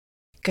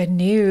Good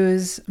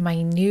news.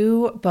 My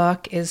new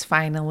book is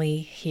finally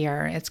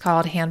here. It's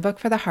called Handbook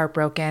for the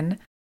Heartbroken,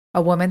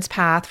 A Woman's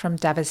Path from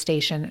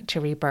Devastation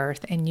to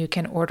Rebirth, and you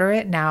can order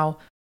it now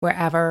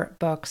wherever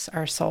books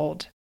are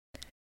sold.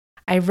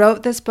 I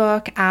wrote this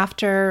book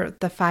after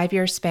the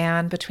 5-year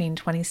span between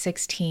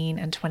 2016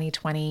 and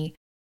 2020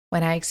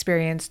 when I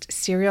experienced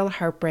serial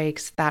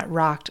heartbreaks that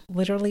rocked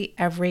literally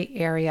every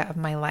area of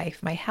my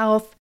life, my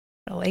health,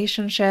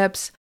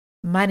 relationships,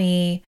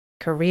 money,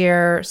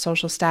 career,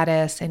 social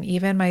status, and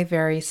even my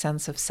very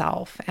sense of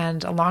self.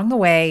 And along the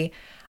way,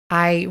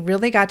 I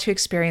really got to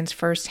experience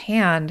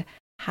firsthand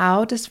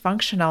how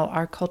dysfunctional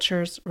our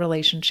culture's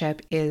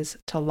relationship is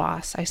to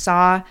loss. I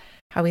saw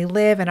how we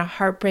live in a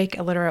heartbreak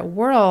illiterate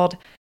world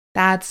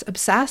that's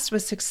obsessed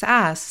with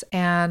success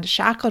and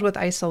shackled with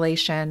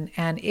isolation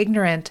and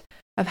ignorant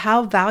of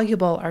how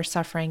valuable our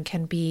suffering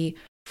can be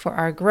for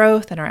our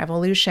growth and our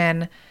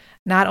evolution,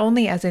 not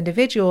only as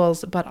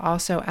individuals, but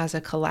also as a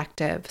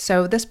collective.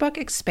 So this book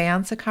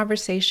expands the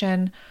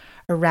conversation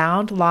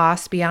around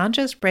loss beyond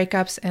just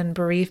breakups and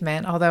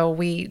bereavement, although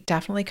we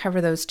definitely cover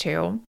those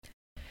too,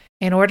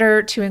 in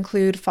order to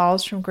include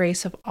falls from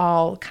grace of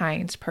all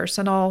kinds,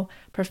 personal,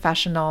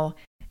 professional,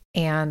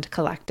 and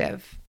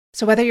collective.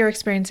 So whether you're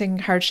experiencing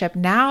hardship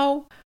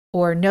now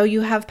or know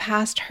you have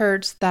past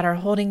hurts that are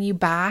holding you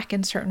back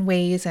in certain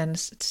ways and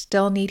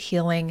still need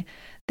healing,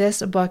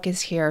 this book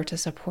is here to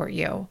support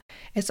you.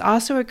 It's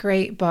also a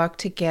great book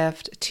to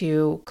gift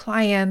to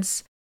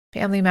clients,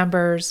 family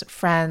members,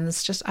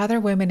 friends, just other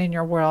women in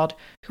your world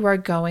who are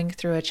going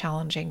through a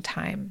challenging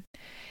time.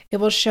 It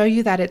will show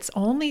you that it's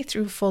only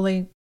through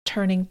fully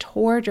turning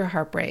toward your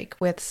heartbreak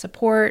with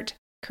support,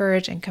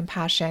 courage, and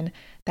compassion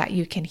that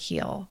you can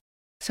heal.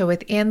 So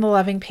within the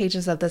loving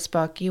pages of this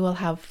book, you will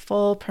have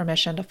full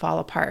permission to fall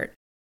apart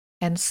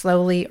and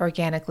slowly,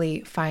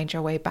 organically find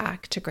your way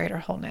back to greater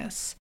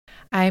wholeness.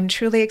 I'm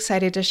truly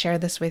excited to share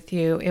this with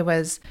you. It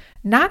was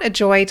not a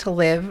joy to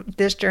live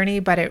this journey,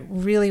 but it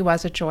really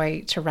was a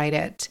joy to write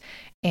it.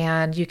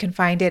 And you can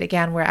find it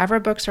again wherever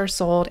books are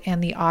sold,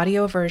 and the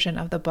audio version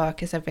of the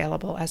book is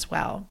available as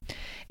well.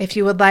 If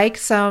you would like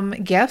some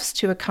gifts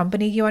to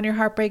accompany you on your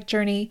heartbreak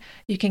journey,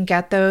 you can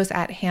get those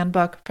at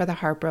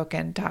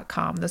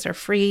handbookfortheheartbroken.com. Those are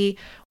free.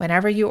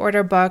 Whenever you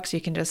order books, you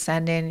can just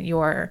send in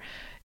your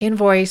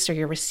invoice or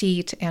your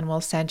receipt, and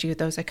we'll send you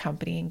those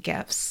accompanying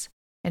gifts.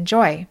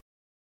 Enjoy.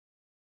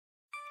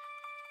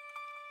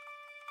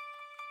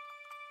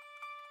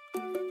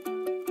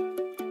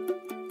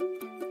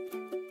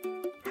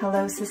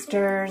 Hello,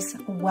 sisters.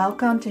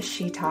 Welcome to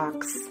She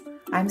Talks.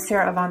 I'm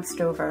Sarah Avant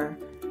Stover,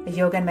 a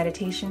yoga and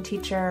meditation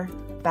teacher,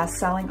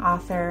 best-selling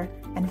author,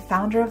 and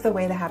founder of The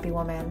Way the Happy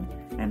Woman.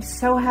 And I'm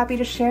so happy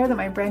to share that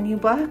my brand new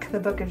book, The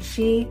Book of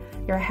She,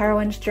 Your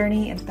Heroine's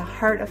Journey into the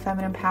Heart of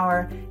Feminine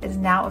Power, is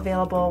now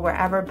available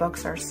wherever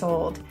books are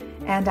sold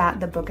and at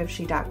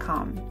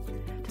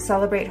thebookofshe.com. To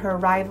celebrate her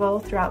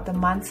arrival throughout the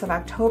months of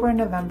October and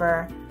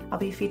November, I'll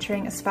be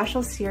featuring a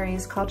special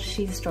series called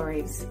She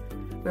Stories,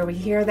 where we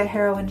hear the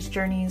heroines'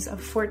 journeys of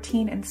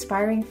 14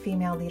 inspiring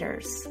female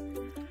leaders.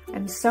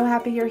 I'm so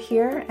happy you're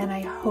here, and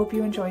I hope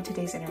you enjoyed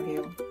today's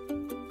interview.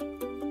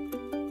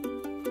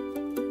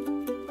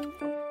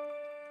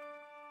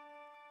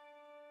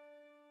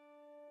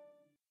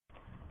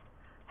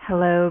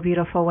 Hello,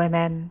 beautiful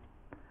women.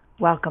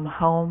 Welcome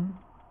home.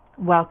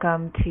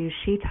 Welcome to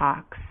She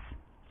Talks.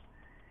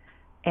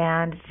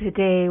 And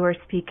today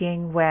we're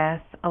speaking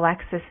with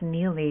Alexis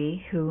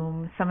Neely,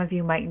 whom some of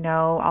you might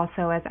know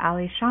also as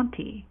Ali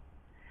Shanti.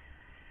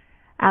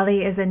 Ali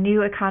is a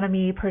new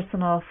economy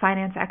personal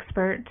finance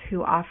expert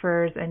who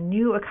offers a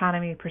new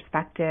economy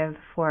perspective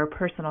for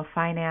personal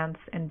finance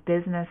and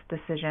business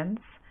decisions.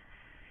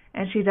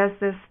 And she does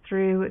this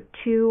through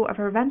two of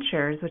her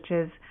ventures, which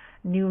is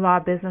New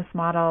Law Business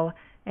Model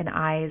and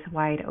Eyes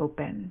Wide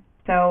Open.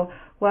 So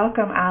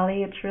welcome,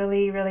 Ali. It's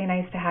really, really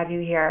nice to have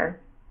you here.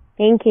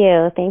 Thank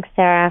you. Thanks,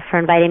 Sarah, for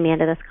inviting me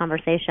into this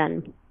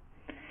conversation.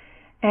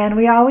 And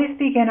we always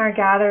begin our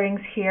gatherings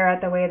here at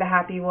The Way the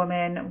Happy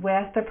Woman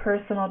with a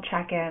personal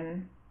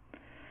check-in.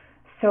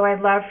 So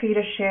I'd love for you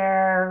to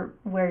share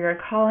where you're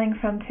calling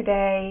from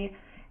today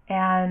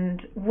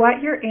and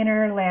what your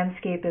inner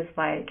landscape is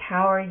like.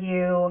 How are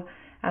you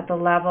at the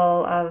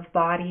level of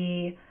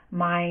body,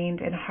 mind,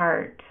 and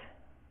heart?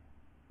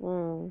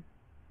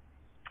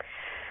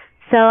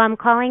 So I'm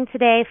calling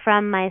today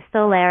from my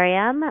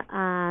solarium.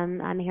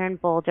 I'm here in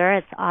Boulder.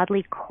 It's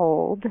oddly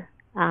cold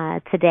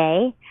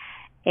today,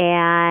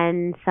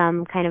 and so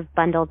I'm kind of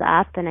bundled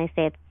up, and I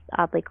say it's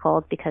oddly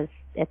cold because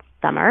it's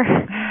summer.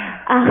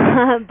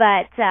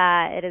 But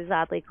it is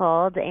oddly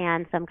cold,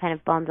 and so I'm kind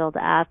of bundled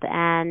up.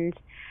 And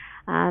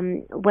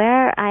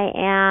where I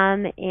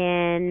am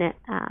in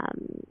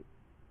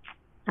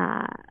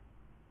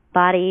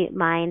body,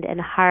 mind,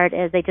 and heart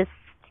is I just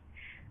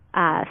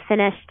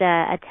finished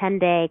a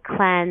 10-day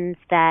cleanse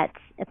that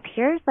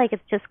appears like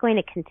it's just going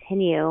to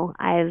continue.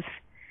 I'm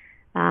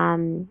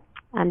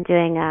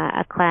doing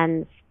a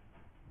cleanse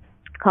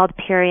called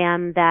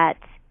Purium that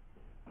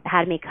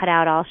had me cut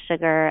out all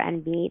sugar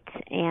and meat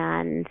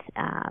and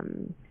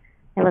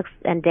it looks,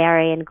 and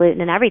dairy and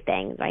gluten and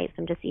everything, right?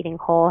 So I'm just eating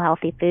whole,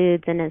 healthy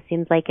foods, and it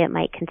seems like it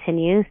might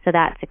continue. So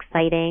that's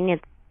exciting.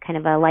 It's kind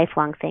of a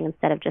lifelong thing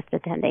instead of just a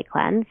 10-day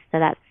cleanse. So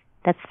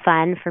that's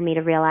fun for me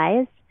to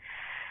realize.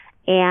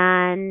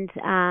 And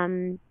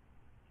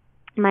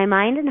my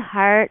mind and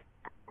heart,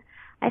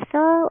 I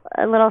feel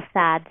a little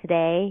sad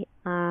today.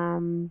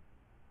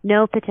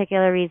 No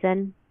particular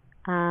reason.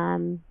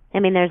 I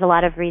mean, there's a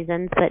lot of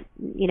reasons, but,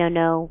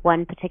 no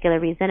one particular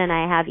reason. And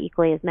I have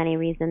equally as many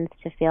reasons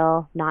to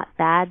feel not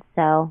sad.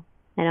 So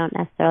I don't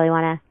necessarily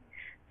want to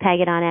peg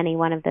it on any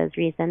one of those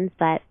reasons.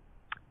 But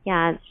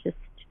yeah, it's just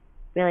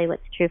really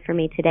what's true for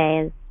me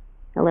today is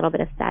a little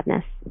bit of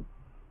sadness.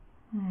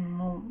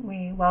 Well,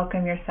 we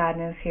welcome your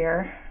sadness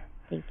here.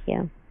 Thank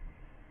you.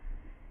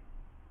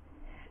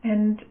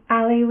 And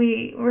Allie,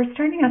 we're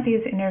starting out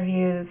these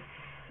interviews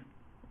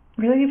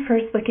really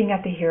first looking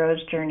at the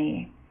hero's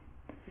journey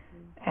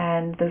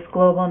and this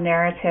global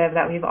narrative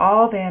that we've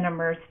all been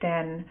immersed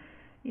in,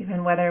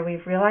 even whether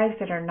we've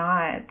realized it or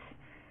not.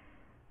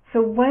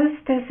 So was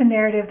this a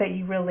narrative that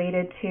you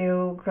related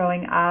to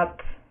growing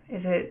up?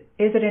 Is it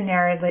a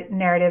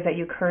narrative that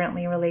you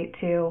currently relate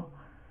to?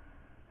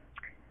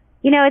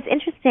 It's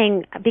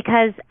interesting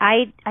because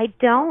I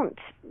don't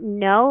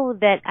know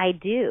that I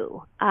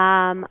do.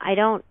 I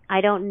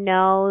don't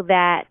know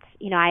that,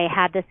 I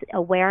had this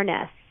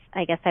awareness,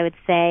 I guess I would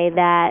say,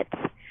 that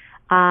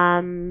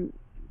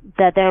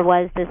that there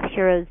was this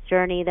hero's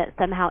journey that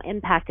somehow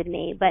impacted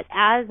me. But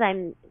as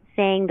I'm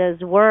saying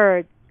those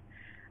words,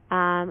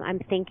 I'm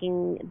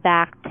thinking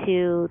back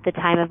to the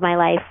time of my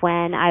life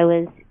when I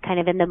was kind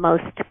of in the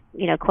most,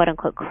 quote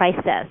unquote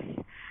crisis,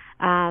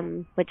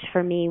 which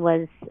for me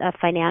was a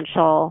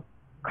financial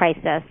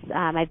crisis.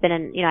 I've been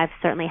in, I've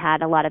certainly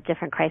had a lot of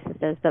different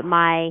crises, but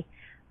my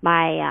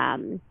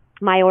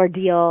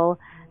ordeal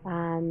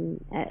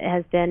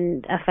has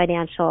been a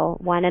financial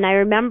one. And I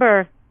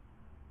remember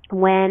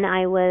when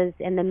I was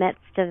in the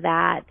midst of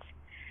that,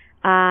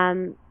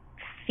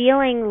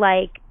 feeling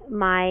like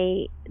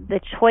the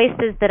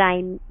choices that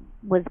I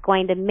was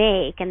going to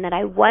make and that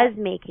I was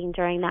making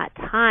during that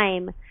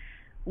time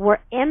were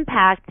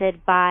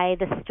impacted by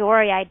the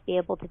story I'd be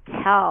able to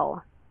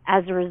tell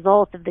as a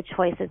result of the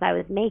choices I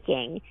was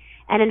making.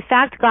 And in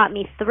fact got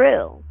me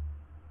through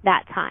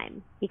that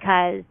time,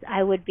 because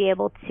I would be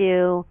able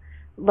to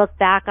look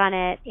back on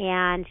it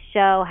and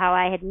show how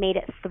I had made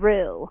it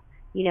through,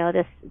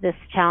 this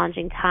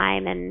challenging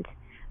time. And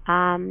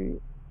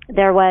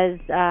there was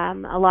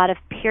a lot of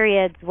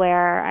periods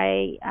where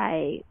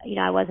I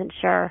wasn't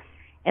sure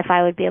if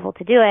I would be able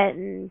to do it,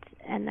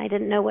 and I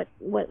didn't know what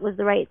was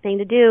the right thing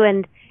to do,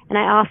 and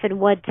I often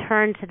would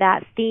turn to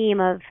that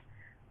theme of,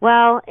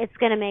 well, it's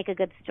going to make a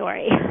good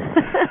story.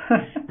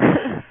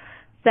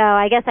 So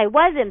I guess I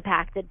was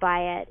impacted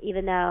by it,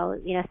 even though,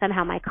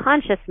 somehow my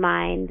conscious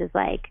mind is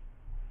like,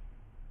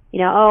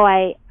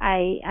 I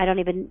don't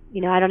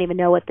even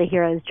know what the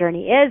hero's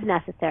journey is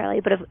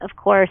necessarily, but of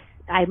course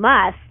I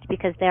must,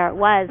 because there it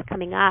was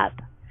coming up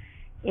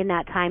in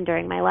that time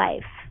during my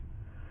life.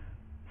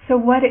 So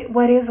what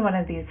is one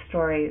of these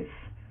stories?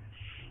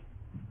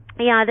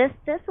 Yeah,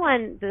 this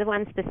one, the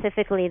one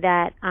specifically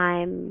that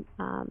I'm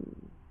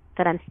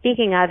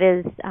speaking of,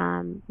 is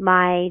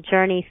my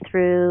journey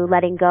through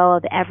letting go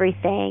of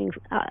everything,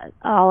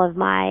 all of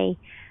my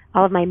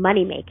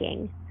money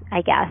making,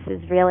 I guess,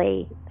 is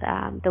really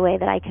the way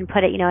that I can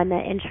put it. In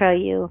the intro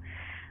you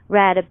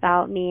read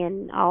about me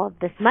and all of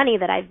this money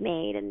that I've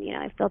made, and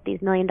I've built these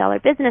 $1 million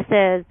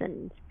businesses,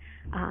 and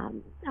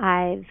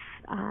I've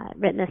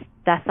written this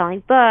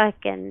best-selling book,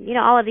 and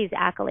all of these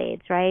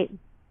accolades, right?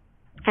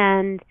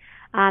 And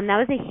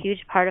that was a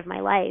huge part of my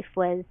life,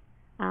 was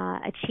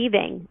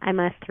achieving. I'm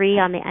a 3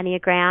 on the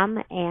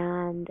Enneagram,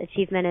 and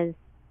achievement is,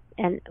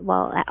 it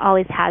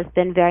always has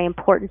been very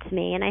important to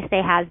me. And I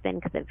say has been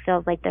because it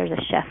feels like there's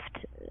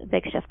a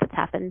big shift that's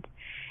happened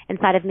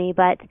inside of me.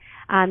 But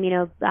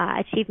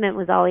achievement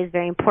was always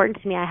very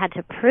important to me. I had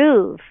to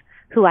prove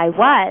who I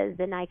was,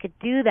 and I could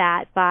do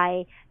that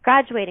by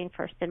graduating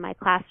first in my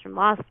class from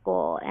law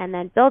school, and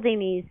then building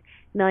these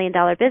 $1 million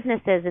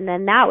businesses, and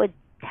then that would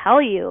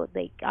tell you,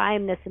 like,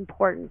 I'm this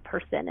important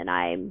person and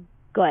I'm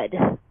good,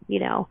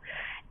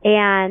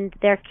 And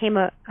there came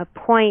a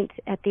point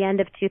at the end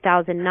of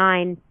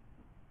 2009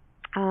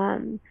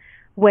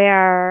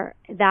 where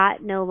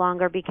that no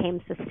longer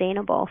became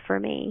sustainable for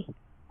me.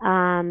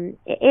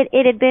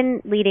 It had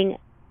been leading,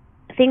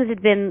 things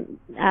had been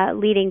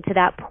leading to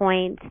that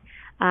point.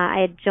 I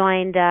had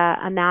joined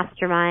a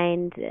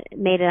mastermind,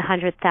 made a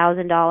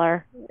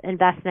 $100,000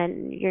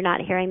 investment. You're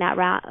not hearing that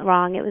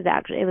wrong. It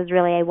was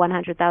really a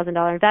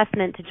 $100,000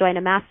 investment to join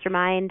a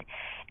mastermind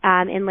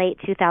in late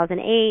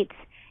 2008.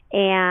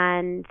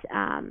 And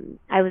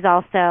I'd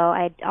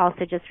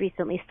also just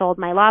recently sold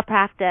my law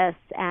practice,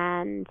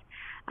 and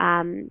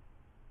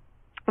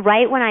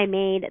right when I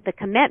made the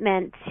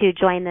commitment to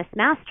join this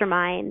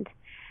mastermind,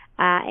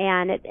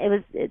 and it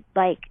was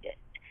like,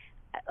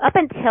 up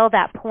until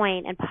that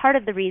point, and part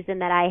of the reason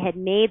that I had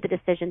made the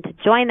decision to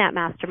join that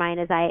mastermind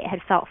is I had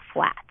felt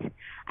flat.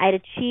 I had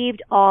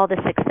achieved all the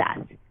success,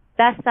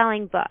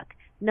 best-selling book,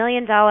 $1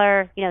 million,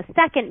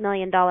 second $1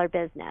 million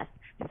business,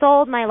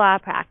 sold my law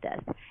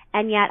practice,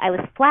 and yet I was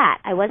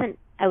flat. I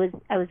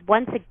was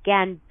once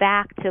again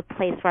back to a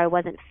place where I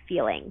wasn't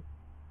feeling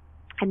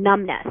a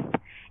numbness.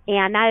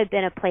 And that had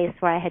been a place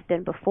where I had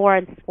been before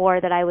and swore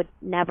that I would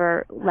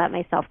never let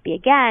myself be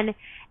again.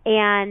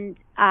 And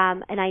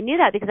I knew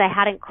that because I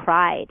hadn't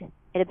cried.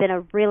 It had been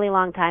a really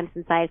long time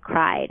since I had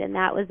cried, and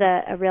that was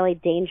a really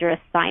dangerous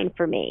sign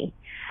for me.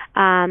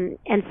 And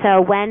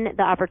so when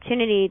the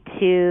opportunity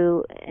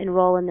to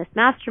enroll in this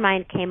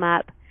mastermind came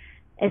up,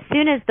 as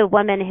soon as the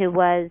woman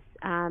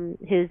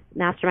whose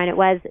mastermind it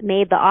was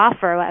made the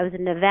offer, I was at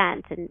an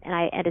event, and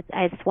I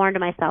had sworn to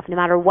myself, no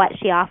matter what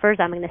she offers,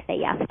 I'm going to say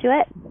yes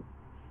to it.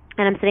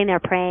 And I'm sitting there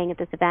praying at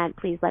this event,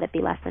 please let it be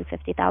less than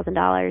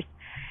 $50,000.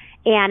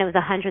 And it was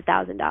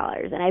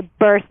 $100,000, and I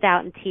burst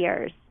out in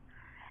tears.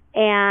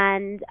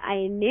 And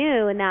I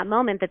knew in that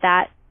moment that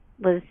I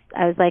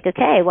was like,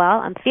 okay, well,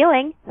 I'm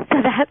feeling, so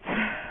that's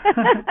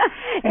I'm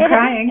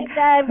crying.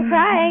 I'm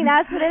crying.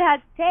 That's what it had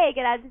to take.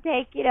 It had to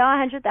take,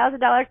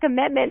 $100,000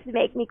 commitment to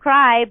make me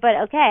cry. But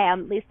okay,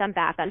 at least I'm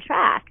back on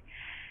track.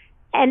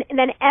 And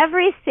then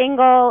every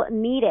single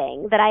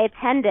meeting that I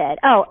attended.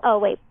 Oh,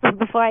 wait,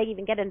 before I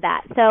even get into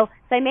that. So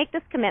I make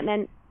this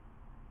commitment,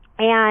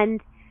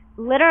 and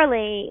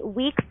literally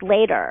weeks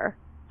later,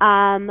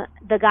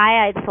 the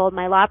guy I'd sold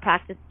my law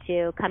practice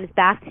to comes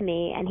back to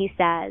me and he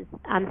says,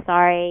 I'm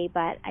sorry,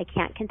 but I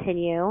can't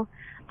continue.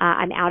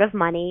 I'm out of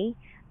money.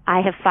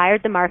 I have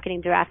fired the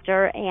marketing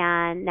director,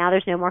 and now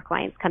there's no more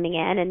clients coming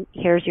in, and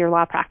here's your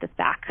law practice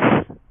back.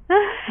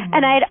 Mm-hmm.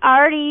 And I had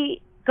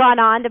already gone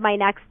on to my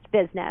next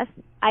business.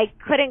 I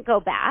couldn't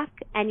go back,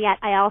 and yet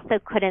I also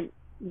couldn't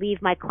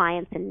leave my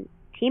clients and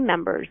team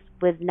members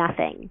with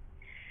nothing.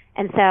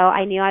 And so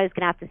I knew I was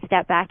going to have to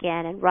step back in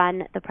and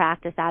run the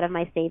practice out of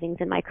my savings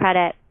and my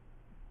credit.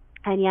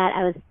 And yet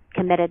I was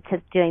committed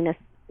to doing this,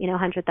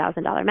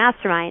 $100,000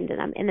 mastermind.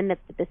 And I'm in the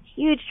midst of this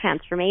huge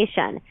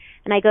transformation.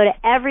 And I go to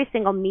every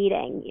single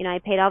meeting. I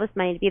paid all this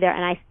money to be there,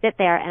 and I sit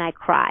there and I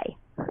cry.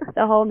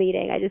 The whole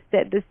meeting, I just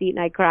sit in the seat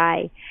and I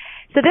cry.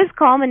 So this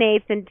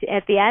culminates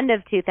at the end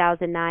of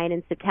 2009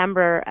 in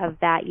September of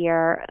that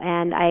year.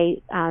 And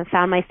I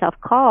found myself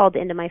called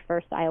into my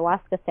first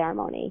ayahuasca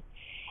ceremony.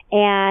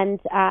 And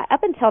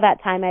up until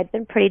that time, I'd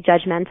been pretty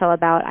judgmental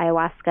about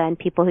ayahuasca and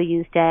people who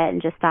used it,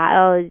 and just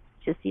thought, it's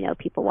just,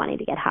 people wanting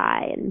to get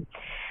high.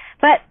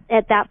 But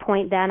at that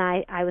point, then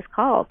I was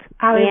called.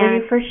 Ali,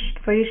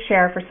 will you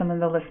share for some of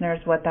the listeners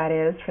what that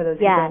is, for those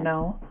who don't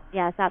know?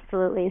 Yes,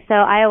 absolutely. So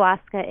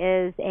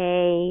ayahuasca is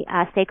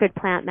a sacred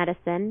plant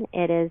medicine.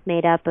 It is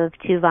made up of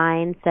 2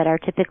 vines that are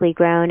typically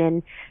grown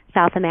in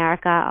South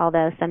America,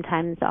 although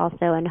sometimes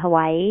also in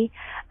Hawaii.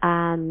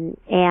 And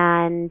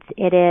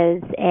it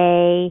is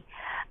a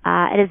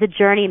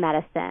journey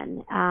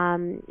medicine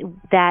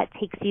that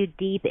takes you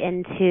deep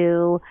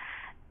into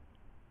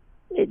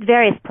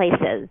various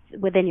places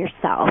within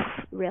yourself,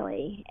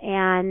 really.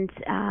 And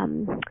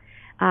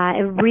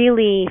it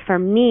really, for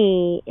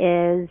me,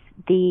 is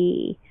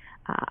the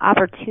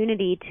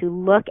opportunity to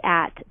look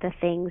at the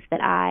things that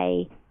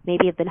I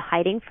maybe have been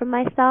hiding from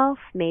myself,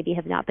 maybe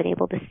have not been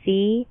able to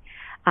see.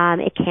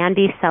 It can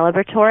be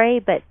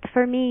celebratory, but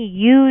for me,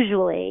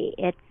 usually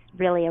it's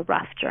really a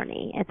rough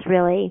journey. It's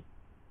really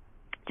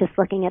just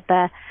looking at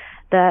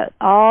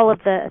all of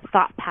the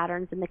thought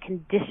patterns and the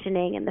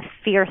conditioning and the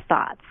fear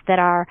thoughts that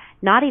are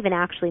not even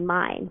actually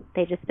mine.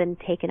 They've just been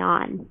taken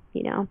on,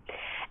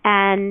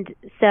 And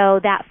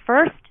so that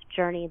first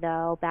journey,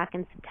 though, back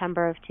in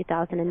September of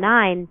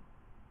 2009,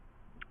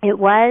 it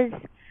was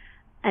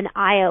an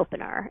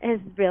eye-opener,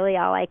 is really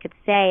all I could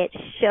say. It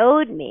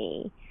showed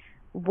me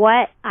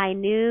what I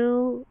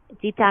knew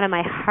deep down in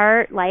my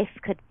heart life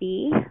could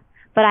be,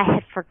 but I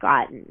had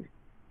forgotten.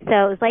 So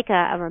it was like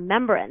a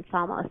remembrance,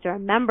 almost a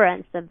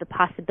remembrance of the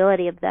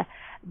possibility of the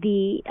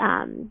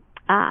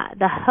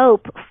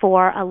hope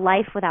for a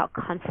life without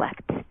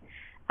conflict,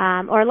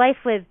 or a life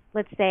with,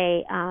 let's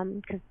say,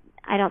 because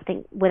I don't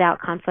think without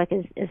conflict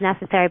is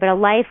necessary, but a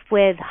life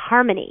with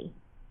harmony,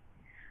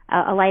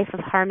 a life of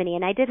harmony.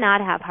 And I did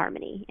not have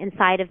harmony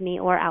inside of me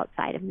or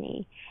outside of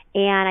me.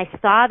 And I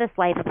saw this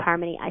life of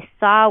harmony. I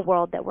saw a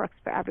world that works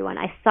for everyone.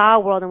 I saw a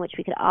world in which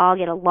we could all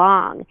get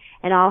along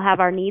and all have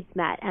our needs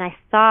met. And I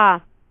saw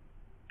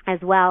as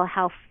well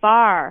how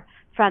far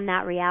from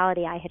that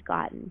reality I had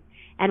gotten.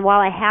 And while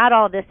I had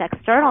all this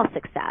external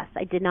success,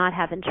 I did not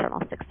have internal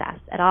success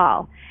at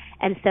all.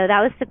 And so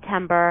that was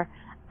September.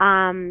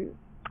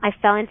 I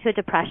fell into a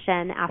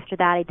depression after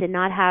that. I did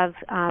not have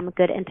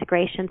good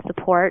integration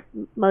support.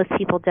 Most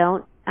people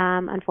don't,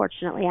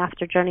 unfortunately,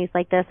 after journeys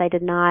like this. I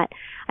did not.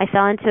 I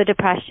fell into a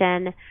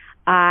depression.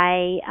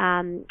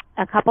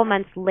 A couple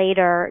months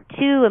later,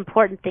 2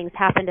 important things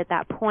happened at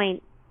that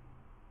point.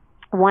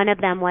 One of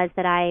them was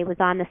that I was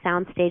on the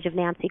soundstage of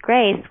Nancy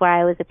Grace, where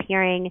I was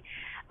appearing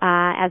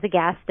as a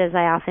guest, as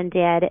I often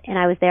did, and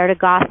I was there to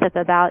gossip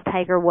about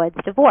Tiger Woods'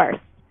 divorce.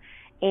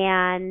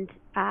 And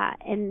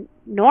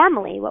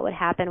normally what would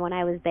happen when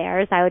I was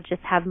there is I would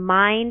just have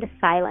mind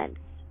silence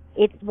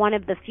it's one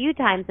of the few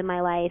times in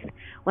my life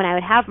when I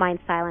would have mind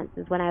silence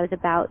is when I was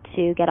about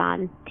to get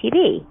on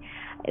TV.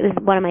 It was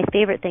one of my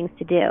favorite things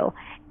to do.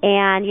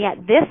 And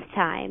yet this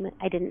time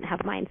I didn't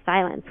have mind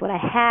silence. What I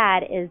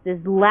had is this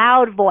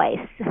loud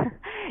voice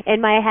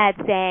in my head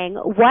saying,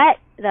 "What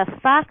the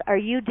fuck are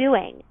you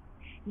doing?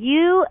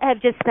 You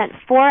have just spent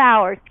 4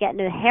 hours to get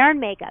into hair and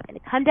makeup and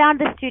to come down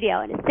to the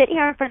studio and to sit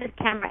here in front of this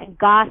camera and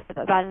gossip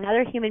about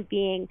another human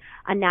being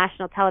on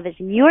national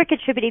television. You are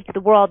contributing to the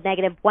world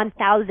negative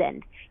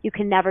 1,000. You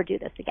can never do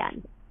this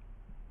again."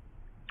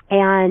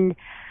 And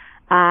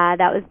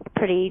that was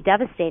pretty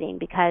devastating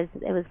because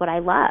it was what I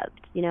loved.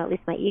 At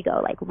least my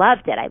ego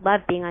loved it. I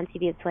loved being on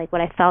TV. It's like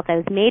what I felt I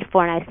was made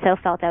for, and I so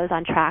felt I was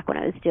on track when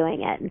I was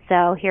doing it. And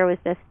so here was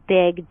this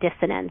big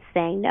dissonance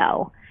saying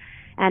no.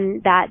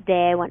 And that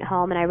day I went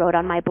home and I wrote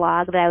on my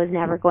blog that I was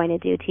never going to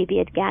do TV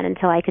again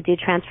until I could do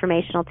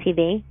transformational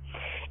TV.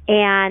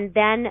 And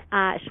then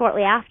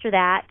shortly after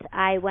that,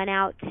 I went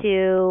out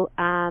to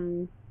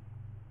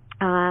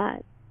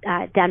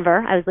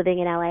Denver. I was living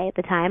in LA at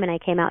the time, and I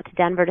came out to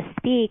Denver to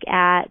speak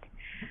at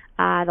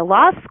the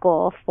law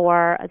school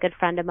for a good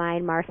friend of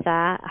mine,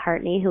 Marcia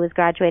Hartney, who was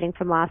graduating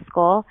from law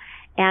school.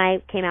 And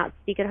I came out to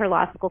speak at her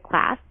law school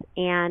class.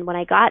 And when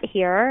I got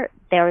here,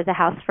 there was a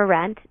house for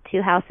rent,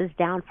 2 houses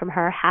down from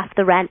her, half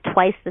the rent,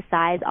 twice the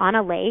size, on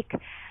a lake.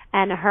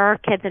 And her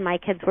kids and my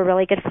kids were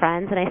really good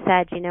friends. And I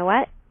said, you know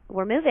what?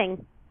 We're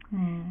moving.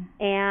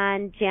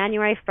 And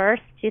January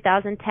 1st,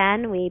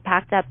 2010, we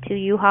packed up 2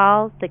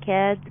 U-Hauls, the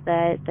kids,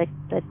 the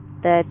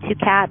 2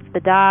 cats, the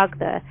dog,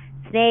 the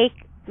snake,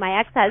 my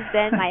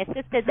ex-husband, my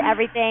assistants,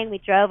 everything. We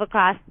drove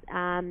across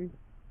from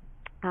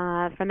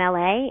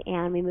LA,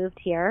 and we moved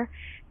here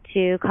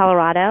to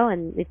Colorado,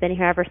 and we've been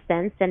here ever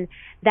since. And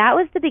that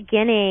was the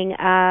beginning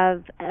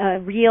of a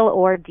real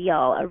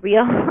ordeal, a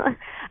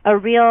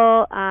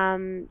real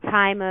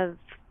time of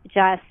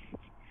just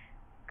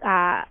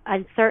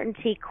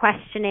uncertainty,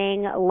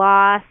 questioning,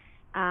 loss,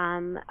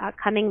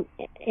 coming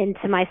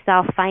into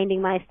myself,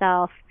 finding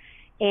myself.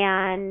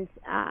 And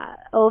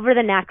over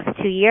the next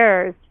 2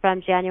 years,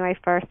 from January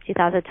 1st,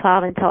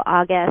 2012 until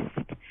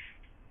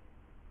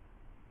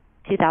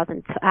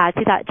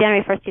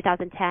January 1st,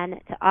 2010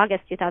 to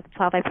August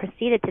 2012, I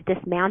proceeded to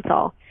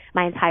dismantle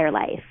my entire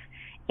life.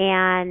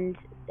 And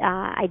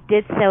I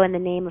did so in the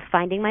name of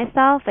finding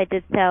myself. I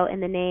did so in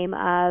the name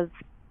of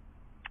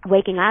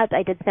waking up.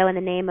 I did so in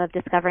the name of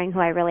discovering who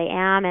I really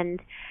am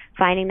and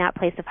finding that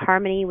place of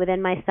harmony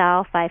within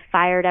myself. I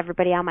fired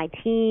everybody on my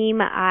team.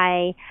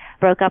 I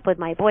broke up with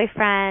my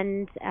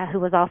boyfriend,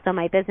 who was also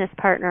my business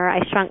partner.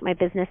 I shrunk my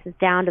businesses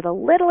down to the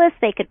littlest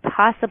they could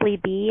possibly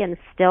be and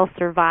still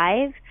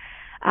survive,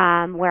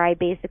 where I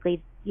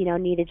basically,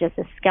 needed just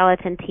a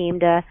skeleton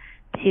team to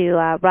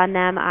run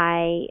them.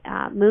 I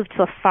moved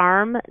to a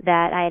farm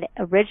that I had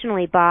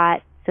originally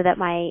bought so that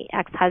my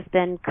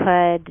ex-husband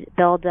could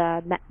build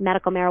a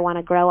medical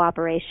marijuana grow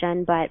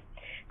operation, but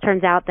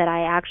turns out that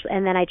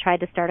and then I tried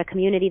to start a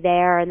community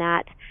there, and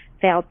that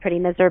failed pretty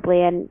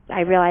miserably, and I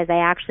realized I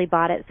actually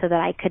bought it so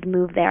that I could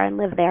move there and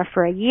live there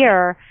for a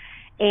year.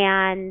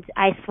 And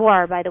I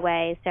swore, by the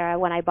way, Sarah,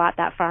 when I bought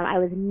that farm, I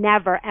was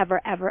never, ever,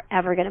 ever,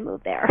 ever going to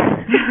move there.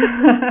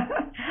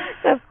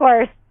 So of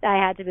course I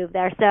had to move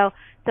there. So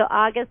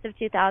August of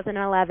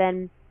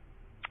 2011,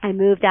 I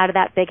moved out of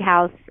that big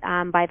house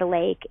by the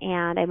lake,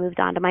 and I moved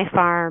onto my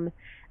farm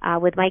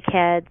with my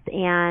kids,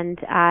 and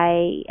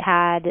I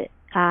had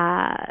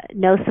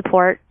no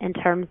support in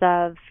terms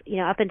of,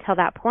 up until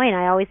that point,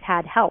 I always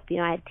had help.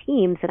 I had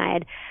teams, and I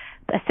had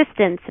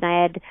assistants, and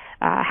I had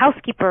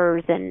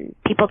housekeepers and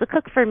people to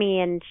cook for me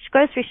and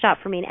grocery shop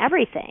for me and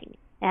everything.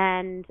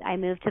 And I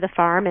moved to the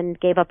farm and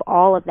gave up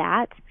all of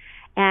that.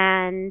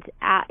 And,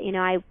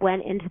 I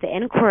went into the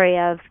inquiry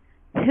of,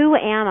 who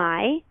am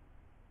I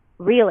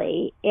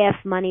really if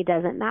money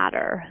doesn't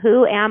matter?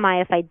 Who am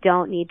I if I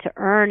don't need to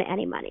earn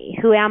any money?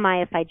 Who am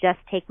I if I just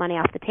take money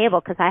off the table?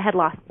 Because I had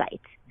lost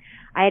sight.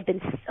 I had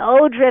been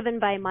so driven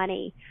by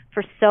money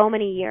for so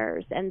many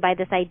years and by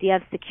this idea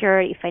of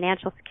security,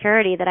 financial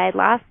security, that I had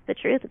lost the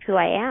truth of who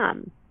I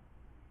am.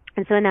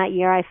 And so in that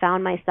year, I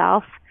found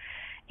myself,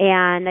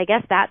 and I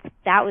guess that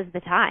was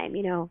the time.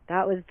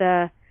 That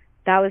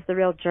was the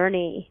real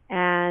journey.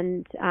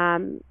 And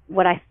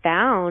what I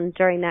found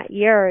during that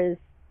year is,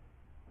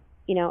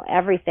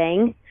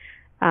 everything.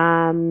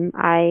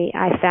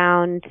 I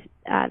found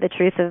the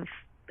truth of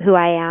who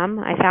I am.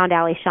 I found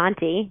Ali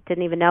Shanti.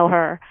 Didn't even know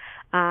her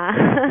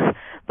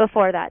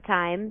before that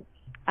time.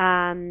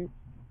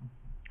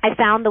 I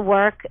found the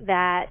work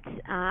that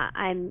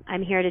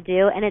I'm here to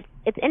do, and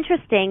it's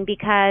interesting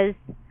because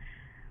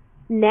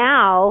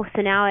now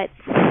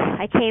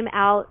I came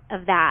out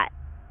of that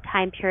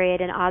time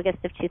period in August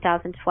of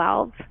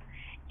 2012,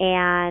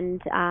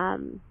 and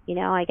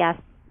I guess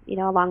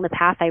along the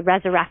path I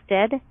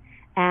resurrected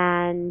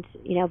and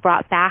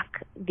brought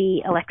back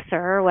the elixir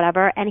or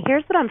whatever. And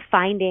here's what I'm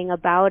finding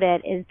about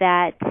it is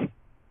that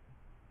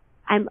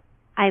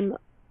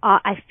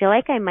I feel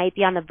like I might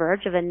be on the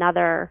verge of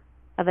another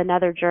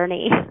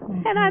journey,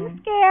 and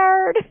I'm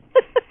scared.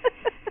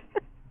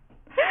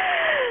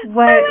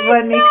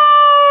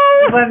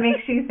 What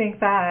makes you think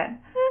that?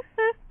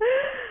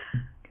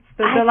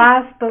 The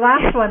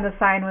last one, the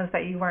sign was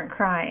that you weren't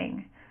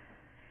crying.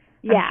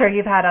 Yeah. I'm sure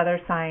you've had other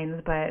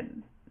signs, but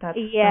that's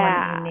the one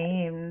that you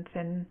named.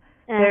 And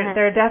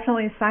there are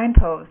definitely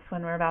signposts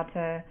when we're about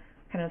to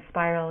kind of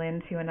spiral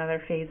into another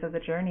phase of the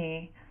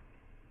journey.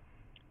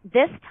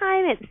 This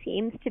time it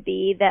seems to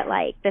be that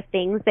like the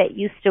things that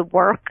used to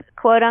work,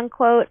 quote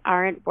unquote,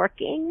 aren't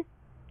working.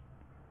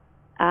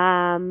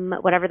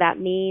 Whatever that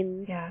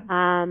means. Yeah.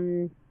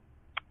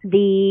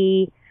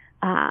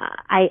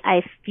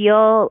 I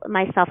feel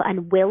myself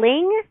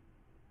unwilling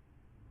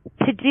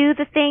to do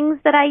the things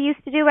that I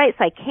used to do, right?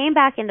 So I came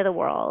back into the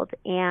world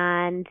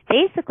and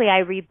basically I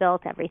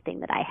rebuilt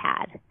everything that I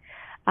had.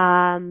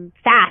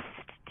 Fast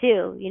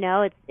too,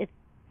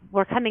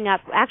 we're coming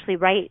up actually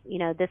right,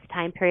 this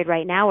time period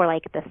right now, we're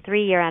like at the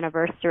 3-year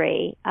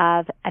anniversary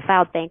of, I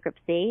filed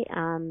bankruptcy,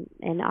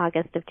 in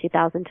August of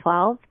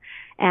 2012.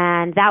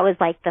 And that was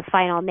like the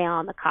final nail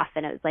in the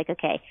coffin. It was like,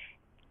 okay,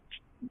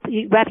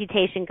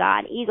 reputation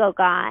gone, ego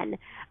gone,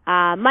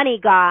 money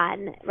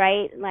gone,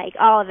 right? Like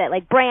all of it,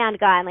 like brand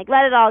gone, like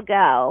let it all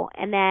go.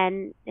 And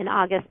then in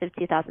August of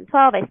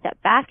 2012, I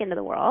stepped back into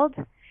the world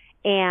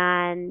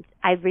and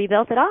I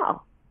rebuilt it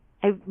all.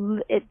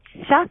 It's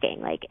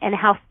shocking, like, and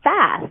how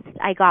fast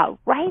I got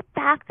right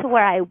back to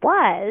where I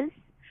was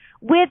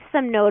with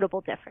some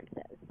notable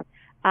differences.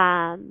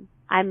 I'm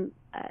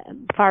a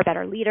far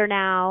better leader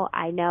now.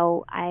 I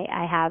know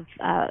I have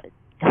a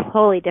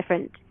totally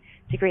different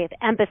degree of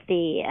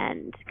empathy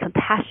and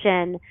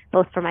compassion,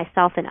 both for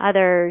myself and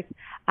others.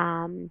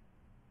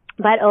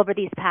 But over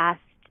these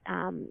past,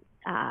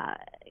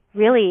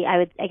 really,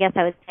 I guess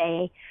I would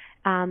say,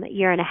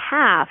 year and a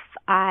half,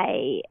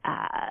 I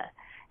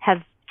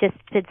have just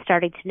been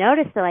starting to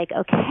notice that, like,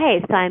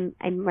 okay, so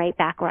I'm right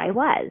back where I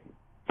was.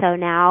 So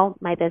now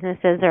my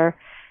businesses are,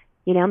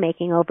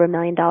 making over $1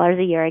 million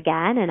a year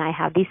again, and I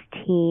have these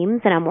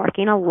teams, and I'm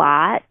working a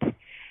lot,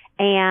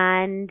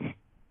 and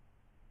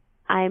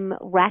I'm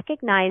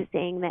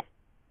recognizing that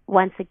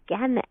once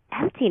again the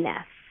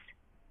emptiness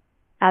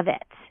of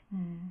it.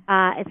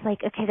 It's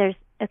like,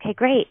 okay,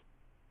 great.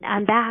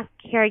 I'm back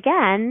here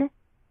again,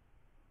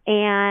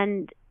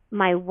 and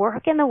my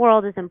work in the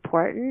world is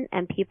important,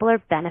 and people are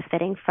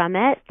benefiting from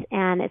it,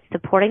 and it's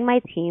supporting my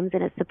teams,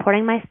 and it's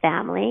supporting my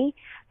family,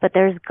 but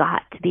there's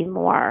got to be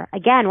more.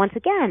 Once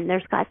again,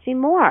 there's got to be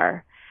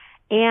more.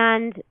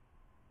 And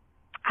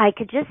I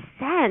could just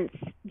sense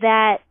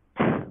that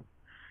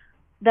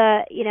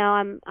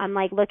I'm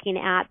like looking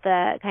at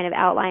the kind of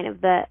outline of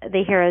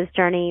the hero's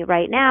journey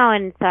right now,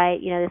 and so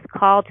this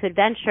call to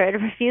adventure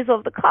and refusal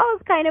of the call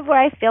is kind of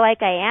where I feel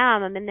like I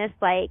am. I'm in this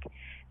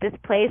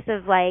place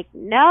of like,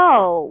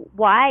 no,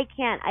 why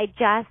can't I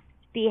just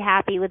be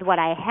happy with what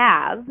I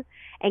have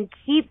and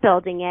keep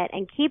building it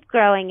and keep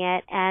growing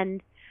it?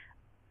 And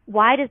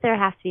why does there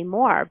have to be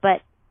more?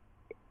 But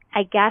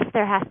I guess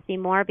there has to be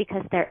more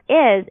because there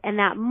is, and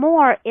that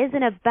more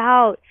isn't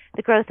about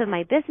the growth of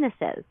my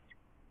businesses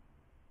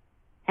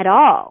at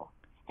all.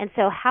 And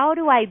so how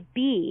do I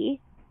be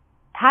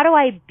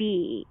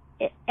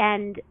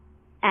and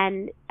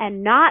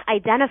not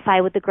identify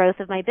with the growth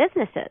of my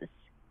businesses?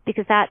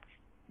 Because that's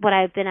what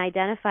I've been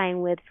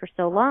identifying with for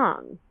so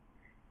long.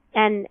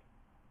 And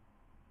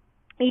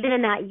even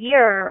in that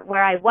year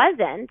where I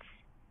wasn't,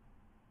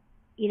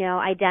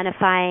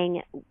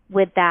 identifying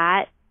with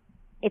that,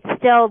 it's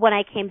still, when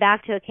I came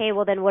back to, okay,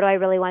 well then what do I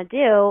really want to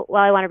do?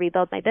 Well, I want to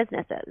rebuild my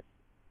businesses.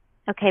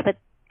 Okay, but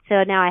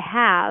so now I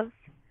have,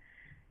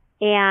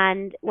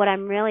 and what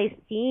I'm really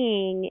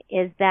seeing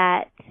is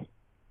that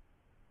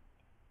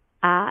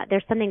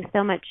there's something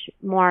so much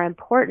more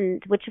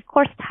important, which of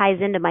course ties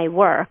into my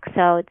work.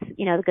 So it's,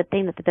 the good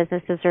thing that the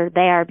businesses are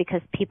there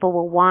because people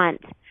will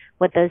want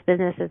what those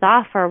businesses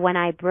offer when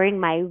I bring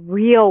my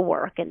real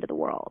work into the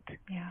world.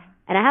 Yeah.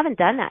 And I haven't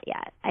done that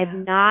yet. Yeah. I've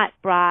not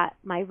brought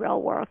my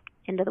real work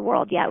into the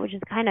world yet, which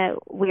is kind of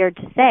weird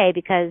to say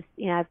because,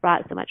 I've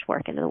brought so much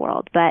work into the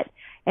world, but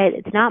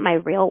it's not my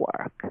real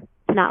work.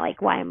 It's not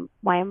like why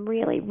I'm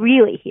really,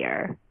 really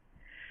here.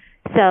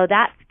 So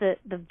that's the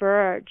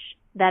verge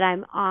that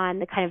I'm on,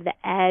 the kind of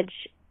the edge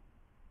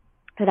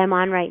that I'm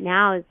on right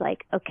now is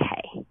like,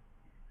 okay,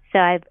 so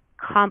I've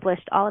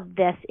accomplished all of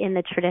this in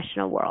the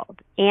traditional world.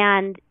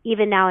 And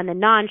even now in the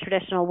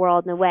non-traditional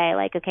world, in a way,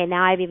 like, okay,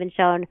 now I've even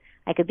shown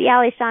I could be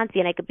Ali Shanti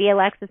and I could be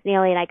Alexis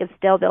Neely and I could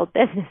still build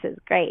businesses.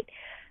 Great.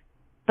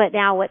 But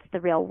now what's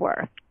the real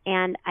work?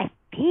 And I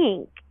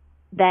think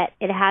that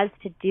it has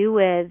to do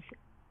with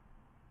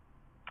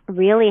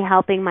really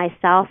helping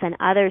myself and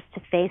others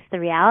to face the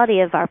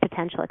reality of our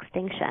potential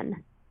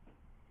extinction.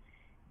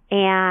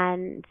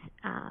 And,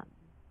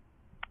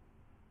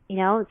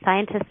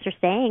 scientists are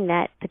saying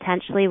that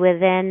potentially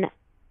within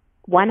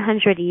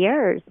 100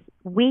 years,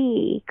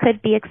 we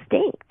could be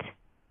extinct.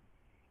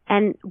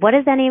 And what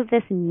does any of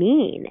this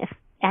mean,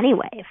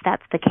 if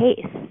that's the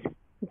case?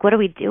 What are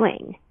we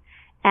doing?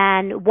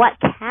 And what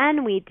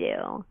can we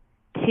do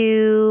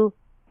to,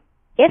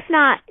 if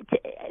not to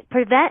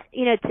prevent,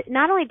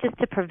 not only just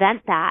to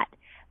prevent that,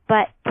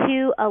 but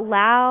to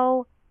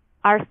allow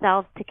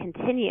ourselves to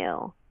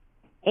continue.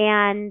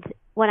 And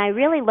when I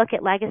really look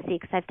at legacy,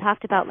 because I've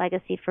talked about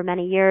legacy for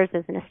many years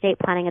as an estate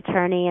planning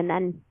attorney, and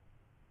then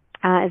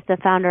as the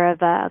founder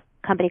of a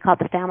company called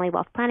the Family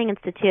Wealth Planning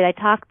Institute, I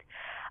talked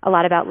a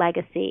lot about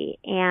legacy.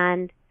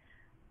 And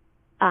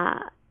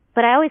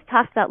but I always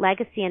talked about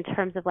legacy in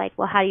terms of like,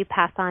 well, how do you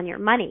pass on your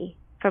money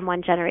from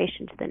one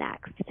generation to the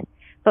next?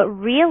 But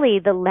really,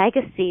 the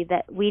legacy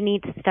that we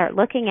need to start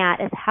looking at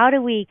is how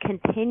do we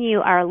continue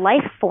our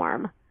life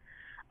form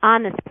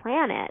on this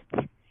planet?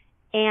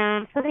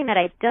 And something that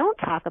I don't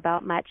talk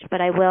about much,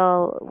 but I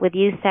will with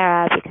you,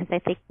 Sarah, because I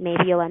think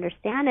maybe you'll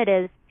understand it,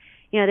 is,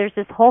 you know, there's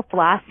this whole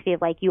philosophy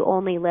of like you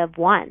only live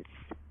once.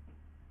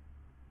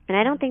 And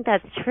I don't think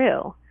that's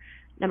true.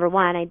 Number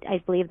one, I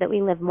believe that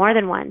we live more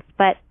than once.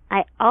 But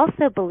I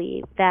also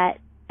believe that,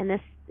 and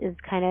this is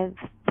kind of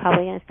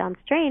probably going to sound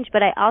strange,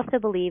 but I also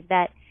believe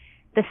that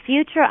the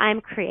future I'm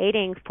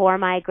creating for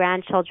my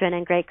grandchildren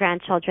and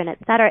great-grandchildren, et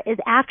cetera, is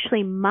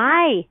actually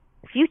my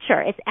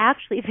future. It's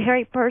actually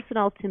very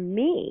personal to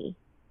me,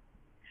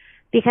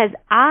 because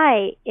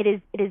it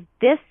is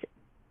this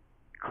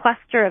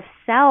cluster of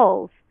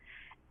cells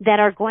that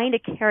are going to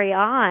carry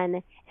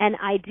on. And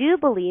I do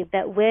believe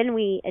that when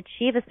we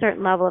achieve a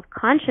certain level of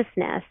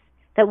consciousness,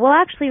 that we'll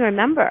actually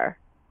remember.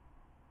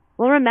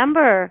 We'll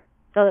remember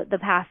the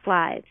past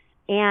lives.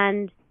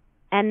 And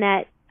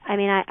that, I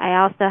mean,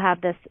 I also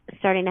have this,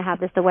 starting to have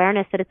this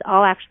awareness that it's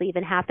all actually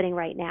even happening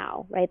right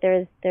now, right?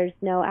 There's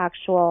no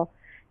actual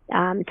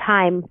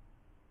time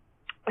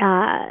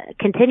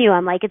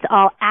continuum. Like, it's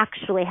all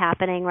actually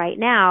happening right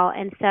now.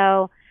 And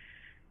so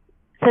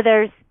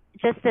there's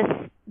just this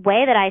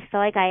way that I feel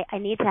like I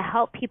need to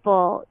help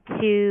people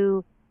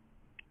to,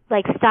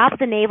 like, stop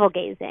the navel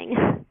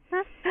gazing,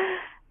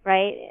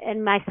 right?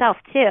 And myself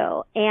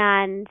too.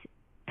 And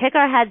pick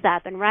our heads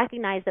up and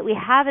recognize that we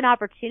have an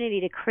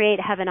opportunity to create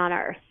heaven on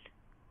earth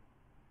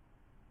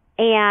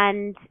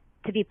and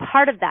to be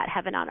part of that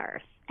heaven on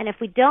earth. And if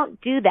we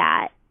don't do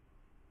that,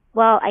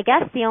 well, I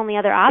guess the only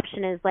other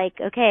option is like,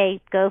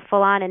 okay, go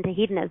full on into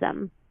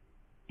hedonism,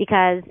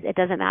 because it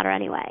doesn't matter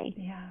anyway.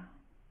 Yeah.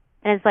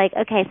 And it's like,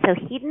 okay, so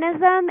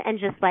hedonism and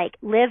just like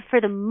live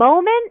for the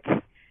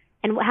moment,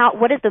 and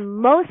what is the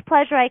most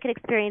pleasure I could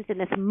experience in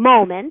this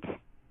moment,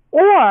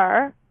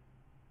 or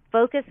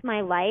focus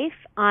my life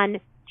on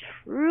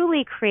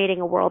truly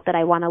creating a world that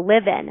I want to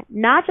live in,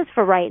 not just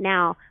for right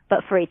now,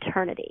 but for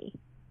eternity,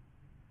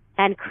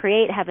 and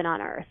create heaven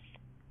on earth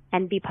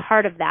and be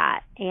part of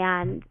that.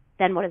 And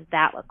then what does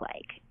that look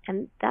like?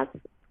 And that's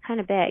kind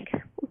of big.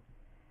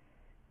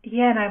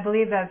 Yeah, and I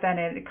believe that then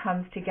it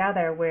comes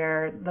together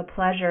where the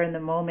pleasure in the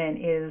moment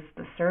is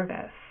the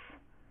service,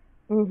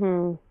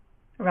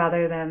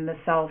 rather than the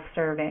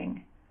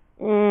self-serving.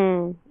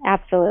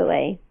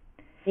 Absolutely.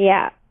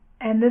 Yeah.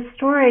 And this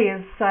story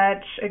is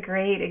such a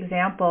great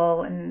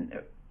example, and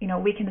you know,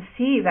 we can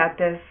see that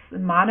this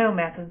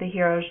monomyth of the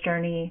hero's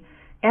journey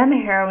and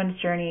the heroine's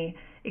journey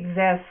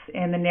exists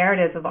in the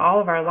narratives of all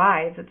of our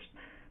lives. It's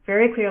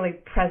very clearly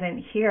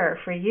present here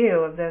for you,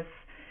 of this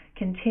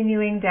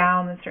continuing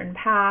down a certain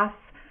path,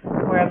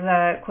 more of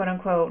the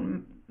quote-unquote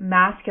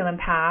masculine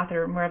path,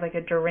 or more of like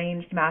a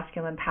deranged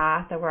masculine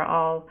path that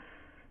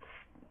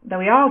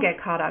we all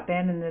get caught up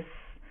in this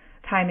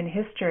time in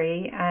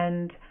history,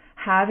 and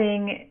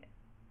having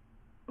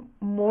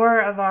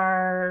more of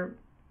our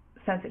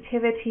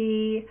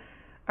sensitivity,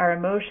 our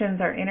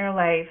emotions, our inner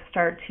life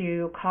start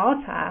to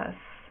call to us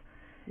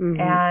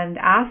and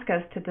ask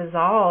us to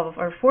dissolve,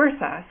 or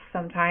force us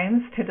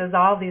sometimes to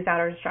dissolve these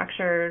outer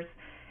structures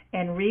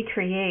and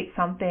recreate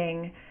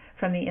something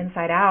from the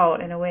inside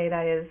out in a way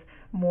that is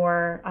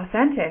more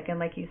authentic and,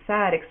 like you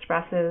said,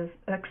 expressive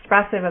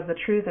of the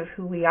truth of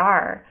who we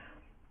are.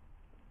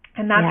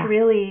 And that's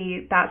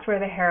that's where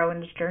the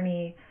heroine's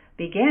journey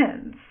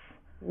begins,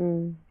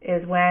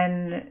 is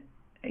when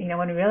we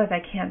realize, I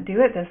can't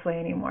do it this way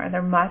anymore.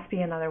 There must be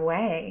another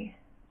way.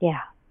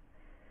 Yeah.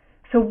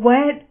 So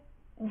what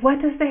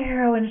does the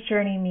heroine's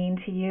journey mean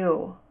to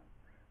you?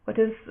 What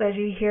does, as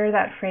you hear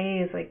that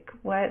phrase, like,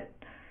 what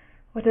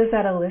does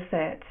that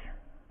elicit?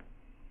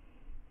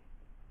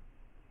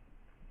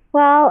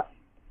 Well,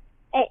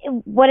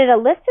 what it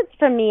elicits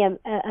from me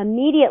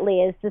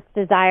immediately is this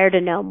desire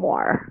to know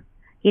more.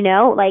 You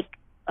know, like,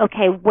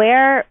 okay,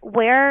 where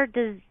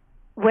am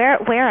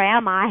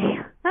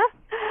I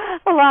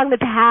along the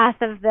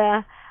path of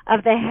the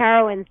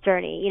heroine's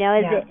journey? You know,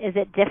 is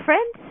it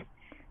different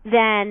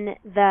than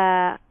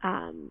the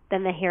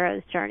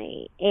hero's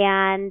journey?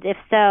 And if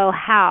so,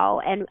 how?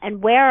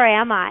 And where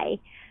am I?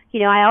 You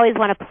know, I always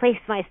want to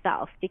place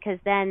myself, because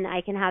then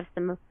I can have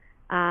some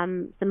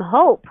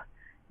hope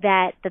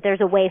that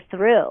there's a way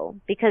through,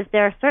 because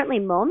there are certainly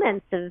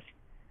moments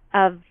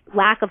of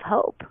lack of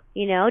hope,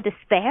 you know,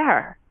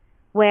 despair,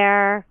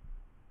 where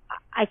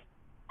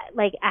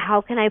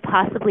how can I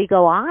possibly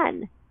go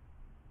on?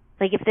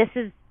 Like, if this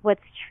is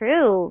what's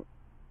true,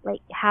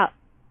 like, how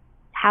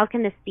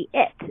can this be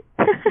it?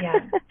 Yeah.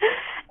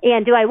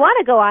 And do I want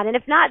to go on? And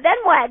if not, then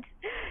what?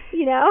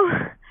 You know,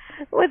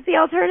 what's the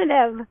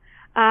alternative?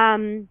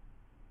 And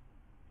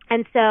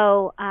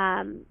so,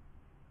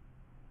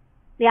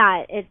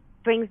 yeah, it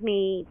brings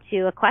me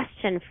to a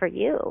question for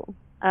you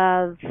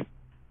of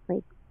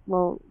like,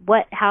 well,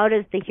 how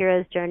does the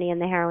hero's journey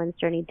and the heroine's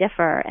journey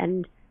differ,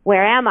 and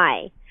where am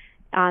I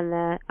on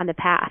the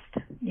path?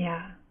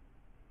 Yeah.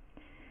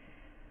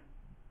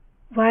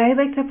 Well, I'd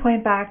like to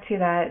point back to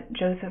that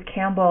Joseph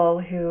Campbell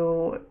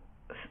who,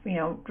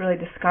 really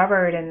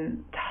discovered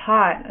and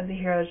taught of the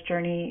hero's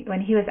journey.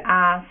 When he was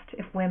asked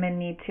if women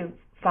need to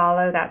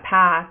follow that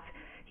path,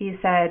 he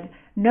said,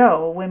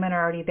 no, women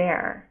are already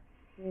there.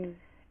 Mm.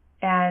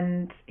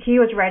 And he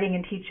was writing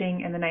and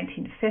teaching in the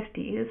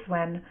 1950s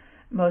when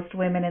most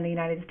women in the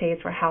United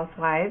States were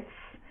housewives.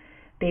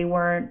 They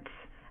weren't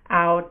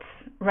out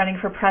running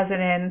for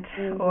president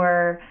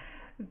or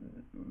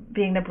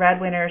being the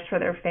breadwinners for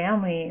their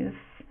families.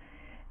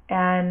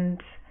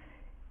 And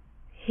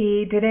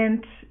he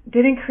didn't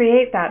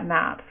create that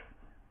map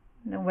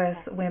with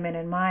women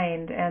in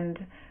mind. And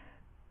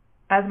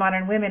as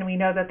modern women, we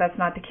know that that's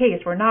not the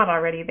case. We're not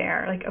already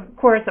there. Like, of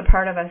course, a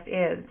part of us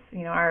is.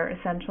 Our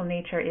essential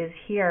nature is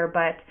here,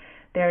 but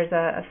there's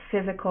a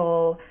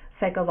physical,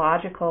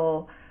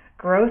 psychological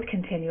growth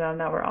continuum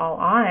that we're all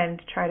on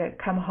to try to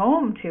come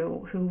home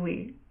to who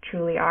we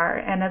truly are.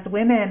 And as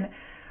women,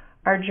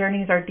 our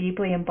journeys are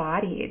deeply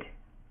embodied.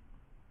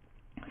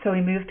 So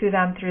we move through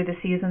them through the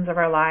seasons of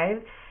our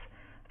lives,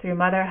 through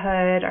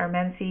motherhood, our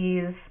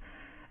menses,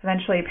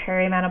 eventually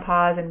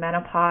perimenopause and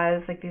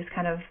menopause, like these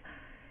kind of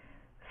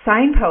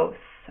signposts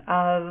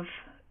of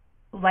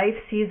life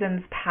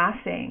seasons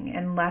passing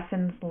and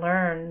lessons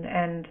learned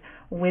and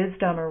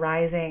wisdom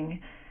arising.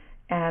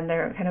 And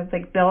they're kind of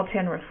like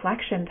built-in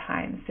reflection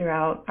times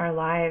throughout our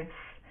lives.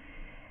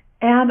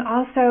 And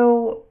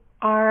also,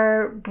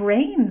 our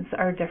brains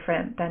are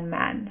different than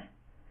men.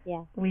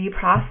 Yeah. We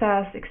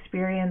process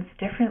experience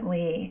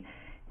differently,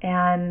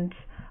 and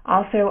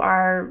also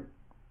our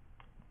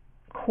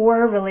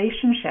core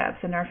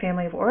relationships in our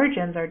family of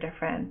origins are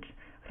different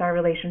with our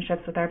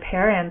relationships with our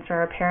parents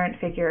or our parent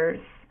figures.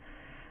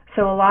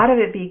 So a lot of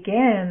it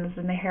begins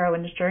in the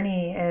heroine's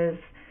journey is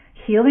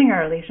healing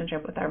our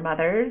relationship with our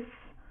mothers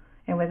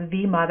and with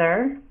the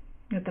mother,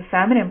 with the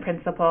feminine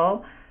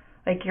principle,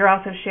 like you're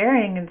also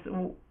sharing, and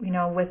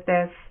with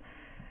this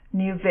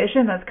new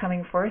vision that's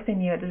coming forth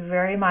in you. It's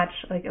very much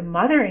like a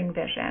mothering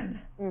vision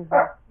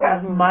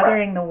of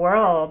mothering the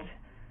world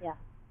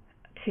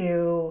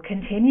to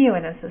continue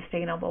in a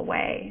sustainable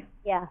way.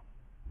 Yeah.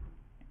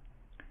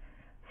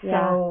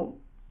 So,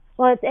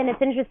 well,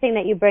 it's interesting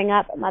that you bring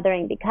up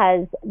mothering,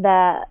 because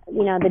the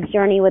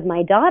journey with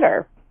my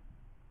daughter,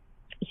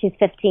 she's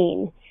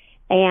 15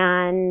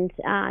 and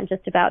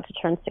just about to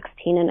turn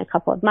 16 in a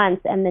couple of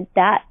months, and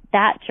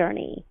that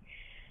journey,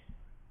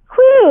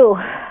 whew,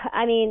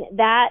 I mean,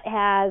 that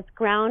has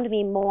ground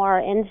me more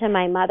into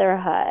my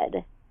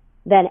motherhood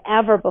than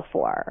ever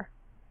before.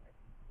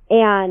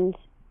 And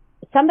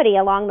somebody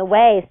along the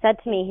way said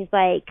to me, he's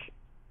like,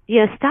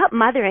 stop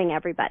mothering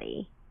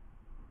everybody.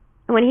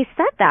 And when he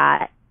said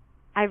that,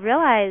 I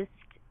realized,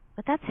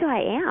 but that's who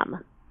I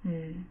am.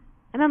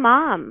 I'm a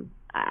mom.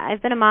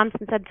 I've been a mom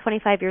since I'm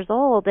 25 years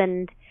old,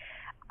 and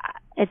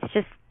it's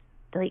just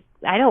like,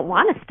 I don't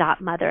want to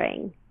stop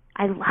mothering.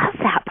 I love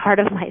that part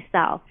of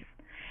myself.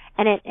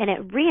 And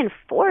it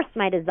reinforced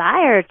my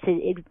desire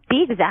to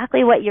be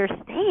exactly what you're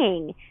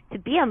saying, to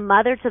be a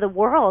mother to the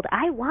world.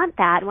 I want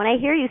that. And when I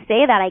hear you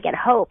say that, I get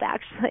hope,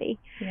 actually.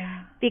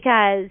 Yeah.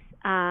 Because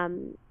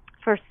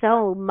for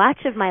so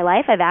much of my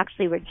life, I've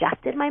actually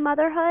rejected my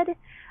motherhood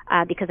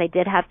because I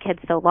did have kids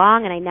so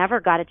long, and I never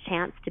got a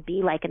chance to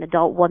be like an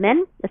adult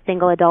woman, a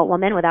single adult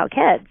woman without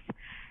kids.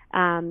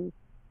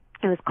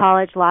 It was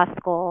college, law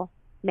school,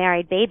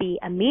 married, baby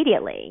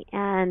immediately,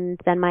 and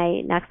then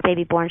my next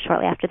baby born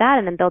shortly after that,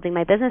 and then building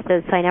my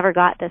businesses. So I never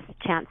got this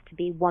chance to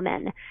be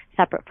woman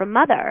separate from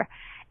mother.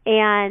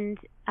 And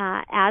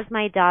as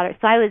my daughter,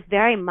 so I was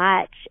very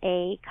much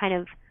a kind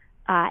of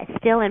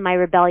still in my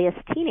rebellious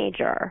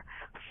teenager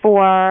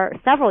for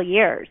several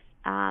years.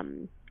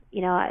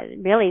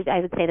 Really, I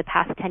would say the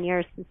past 10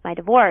 years since my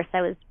divorce,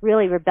 I was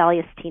really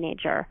rebellious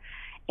teenager.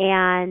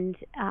 And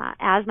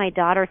as my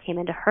daughter came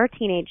into her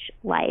teenage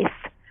life,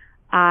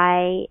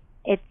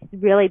 it's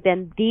really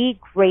been the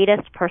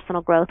greatest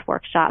personal growth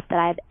workshop that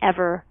I've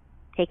ever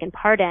taken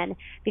part in,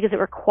 because it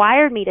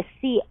required me to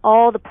see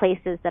all the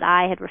places that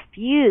I had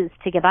refused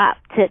to give up,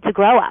 to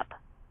grow up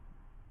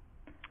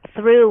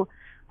through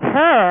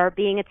her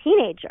being a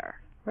teenager.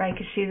 Right,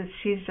 because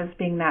she's just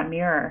being that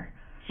mirror.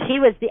 She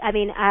was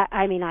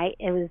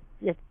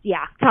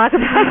talk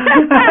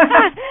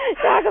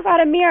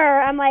about a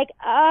mirror. I'm like,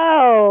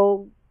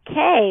 oh,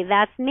 okay,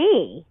 that's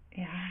me.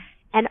 Yeah.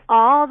 And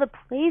all the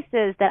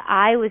places that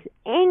I was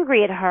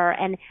angry at her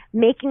and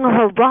making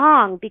her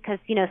wrong because,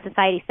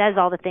 society says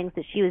all the things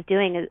that she was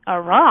doing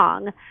are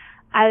wrong,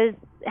 I was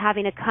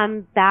having to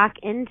come back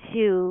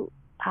into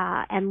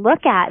and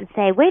look at and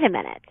say, wait a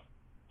minute,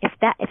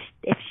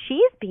 if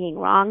she's being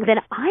wrong, then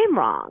I'm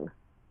wrong.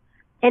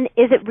 And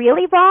is it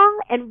really wrong?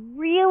 And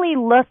really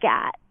look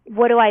at,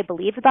 what do I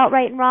believe about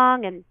right and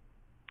wrong? And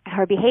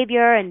her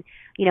behavior and,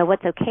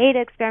 what's okay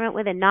to experiment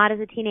with and not as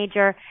a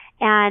teenager.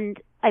 And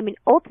I mean,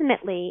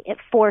 ultimately it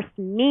forced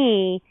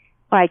me,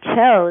 or I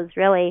chose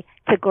really,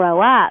 to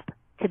grow up,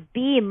 to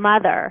be a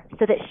mother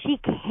so that she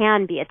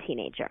can be a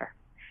teenager.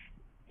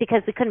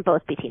 Because we couldn't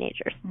both be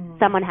teenagers.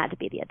 Someone had to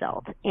be the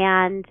adult.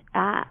 And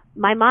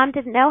my mom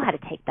didn't know how to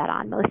take that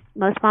on.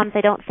 Most moms,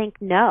 I don't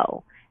think,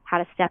 know how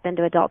to step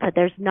into adulthood.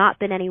 There's not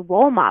been any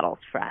role models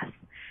for us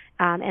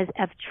as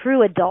of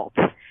true adults.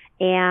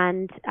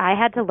 And I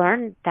had to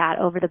learn that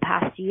over the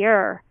past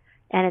year.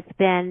 And it's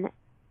been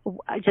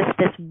just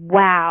this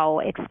wow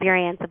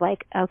experience of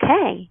like,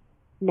 okay,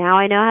 now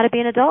I know how to be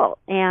an adult.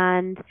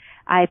 And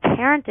I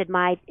parented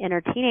my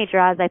inner teenager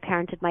as I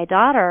parented my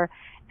daughter.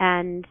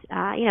 And,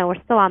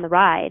 we're still on the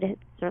ride.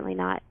 It's certainly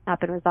not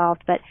been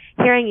resolved. But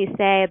hearing you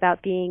say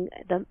about being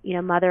the,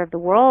 mother of the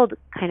world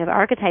kind of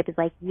archetype is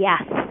like,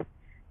 yes,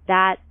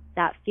 that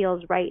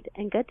feels right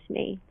and good to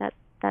me. That's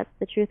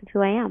the truth of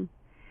who I am.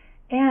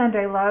 And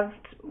I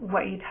loved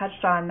what you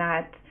touched on,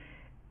 that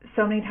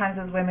so many times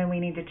as women we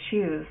need to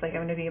choose. Like,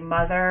 I'm going to be a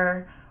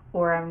mother,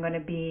 or I'm going to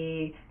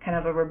be kind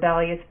of a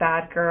rebellious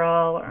bad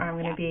girl, or I'm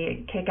going to be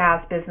a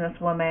kick-ass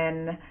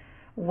businesswoman,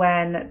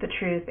 when the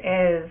truth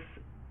is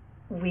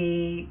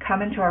we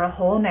come into our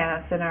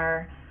wholeness and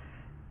our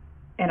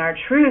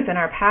truth and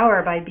our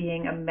power by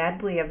being a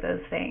medley of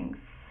those things,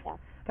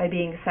 by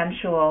being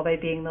sensual, by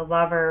being the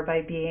lover,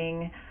 by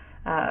being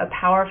a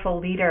powerful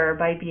leader,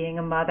 by being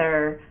a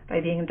mother,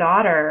 by being a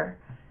daughter,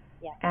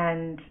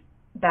 and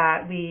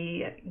that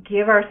we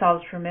give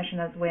ourselves permission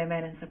as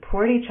women and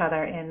support each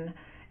other in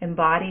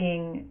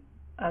embodying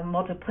a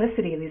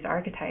multiplicity of these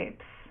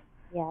archetypes.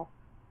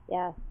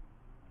 Yes.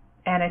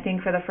 And I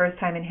think for the first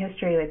time in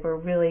history, like, we're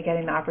really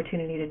getting the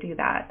opportunity to do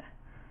that.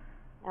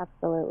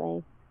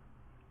 Absolutely.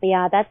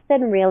 Yeah, that's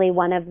been really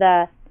one of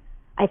the,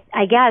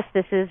 I guess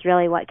this is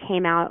really what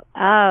came out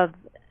of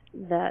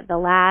the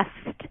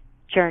last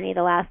journey,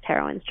 the last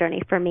heroine's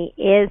journey for me,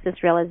 is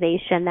this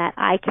realization that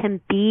I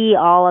can be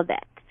all of it.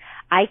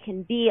 I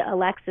can be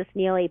Alexis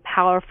Neely,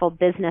 powerful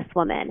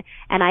businesswoman,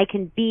 and I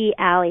can be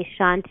Ali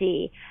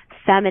Shanti,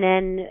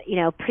 feminine,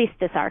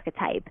 priestess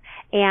archetype,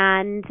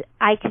 and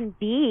I can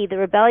be the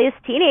rebellious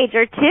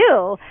teenager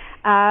too.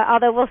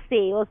 Although we'll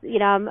see.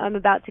 I'm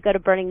about to go to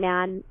Burning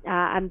Man.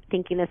 I'm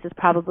thinking this is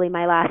probably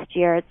my last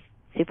year. It's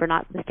super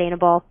not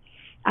sustainable.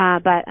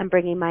 But I'm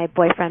bringing my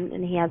boyfriend,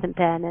 and he hasn't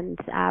been, and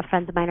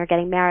friends of mine are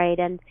getting married,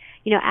 and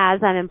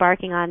as I'm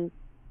embarking on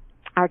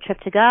our trip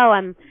to go,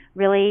 I'm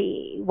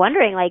really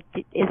wondering, like,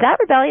 is that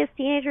rebellious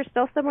teenager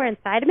still somewhere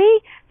inside of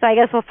me? So I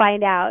guess we'll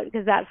find out,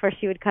 because that's where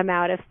she would come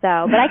out if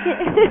so. But I can,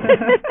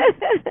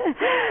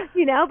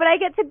 but I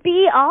get to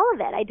be all of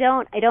it. I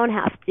don't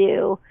have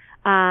to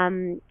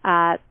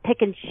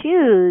pick and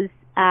choose.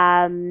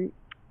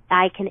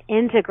 I can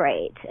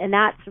integrate, and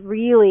that's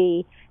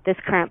really this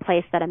current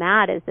place that I'm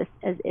at, is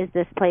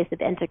this place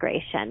of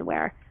integration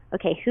where,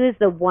 okay, who is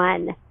the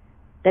one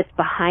that's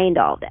behind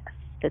all this,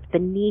 that's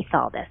beneath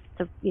all this,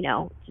 so,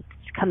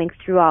 just coming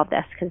through all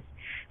this, because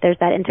there's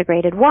that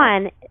integrated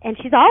one, and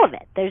she's all of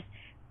it.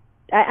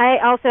 I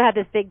also had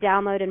this big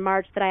download in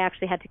March that I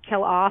actually had to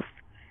kill off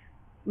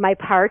my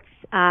parts,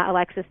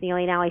 Alexis,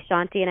 Neely, and Ali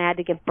Shanti, and I had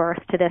to give birth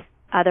to this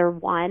other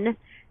one.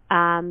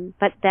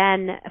 But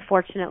then,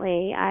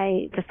 fortunately,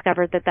 I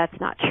discovered that that's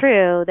not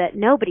true, that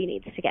nobody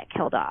needs to get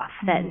killed off,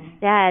 that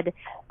instead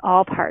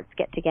all parts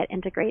get to get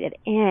integrated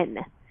in,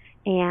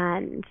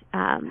 and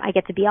I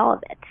get to be all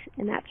of it,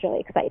 and that's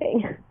really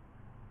exciting.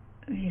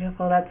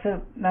 Beautiful.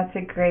 That's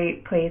a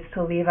great place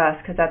to leave us,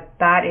 because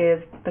that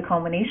is the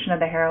culmination of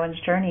the heroine's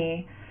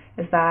journey,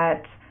 is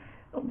that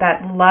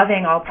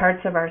loving all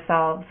parts of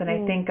ourselves. And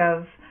I think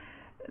of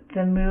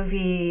the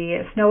movie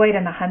Snow White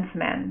and the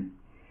Huntsman,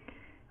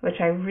 which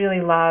I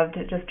really loved,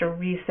 just a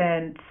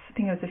recent, I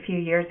think it was a few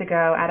years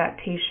ago,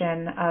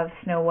 adaptation of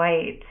Snow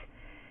White.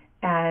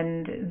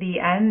 And the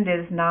end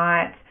is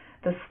not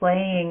the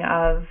slaying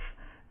of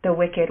the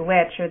wicked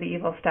witch or the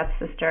evil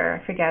stepsister.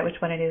 I forget which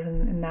one it is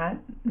in that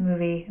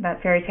movie,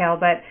 that fairy tale,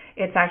 but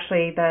it's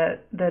actually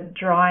the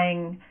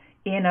drawing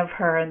in of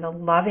her and the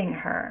loving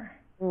her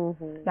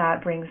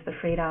that brings the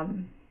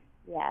freedom.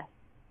 Yes.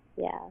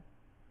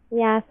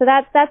 Yeah, so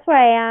that's where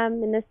I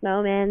am in this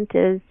moment,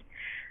 is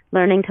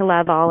learning to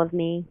love all of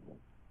me.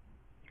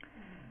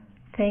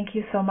 Thank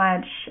you so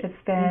much. It's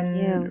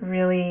been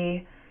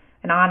really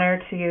an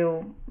honor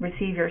to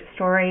receive your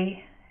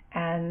story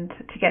and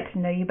to get to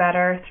know you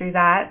better through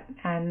that.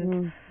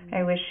 And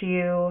I wish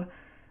you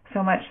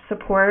so much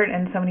support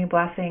and so many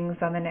blessings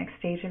on the next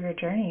stage of your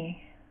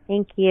journey.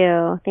 Thank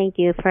you. Thank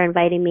you for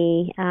inviting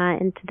me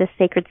into this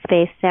sacred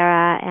space,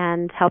 Sarah,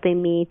 and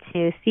helping me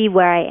to see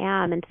where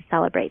I am and to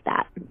celebrate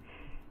that.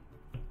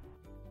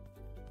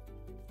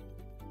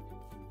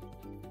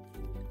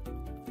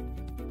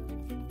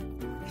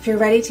 If you're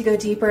ready to go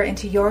deeper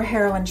into your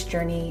heroine's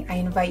journey, I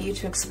invite you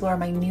to explore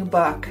my new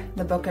book,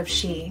 The Book of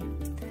She.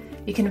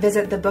 You can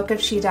visit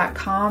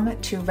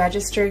thebookofshe.com to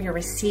register your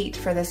receipt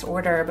for this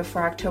order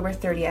before October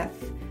 30th.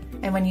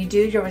 And when you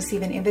do, you'll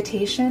receive an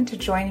invitation to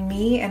join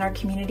me and our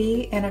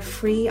community in a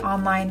free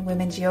online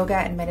women's yoga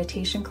and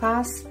meditation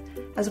class,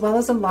 as well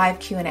as a live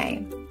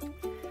Q&A.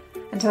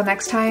 Until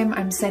next time,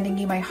 I'm sending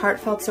you my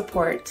heartfelt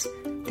support.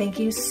 Thank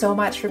you so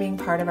much for being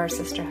part of our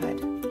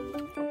sisterhood.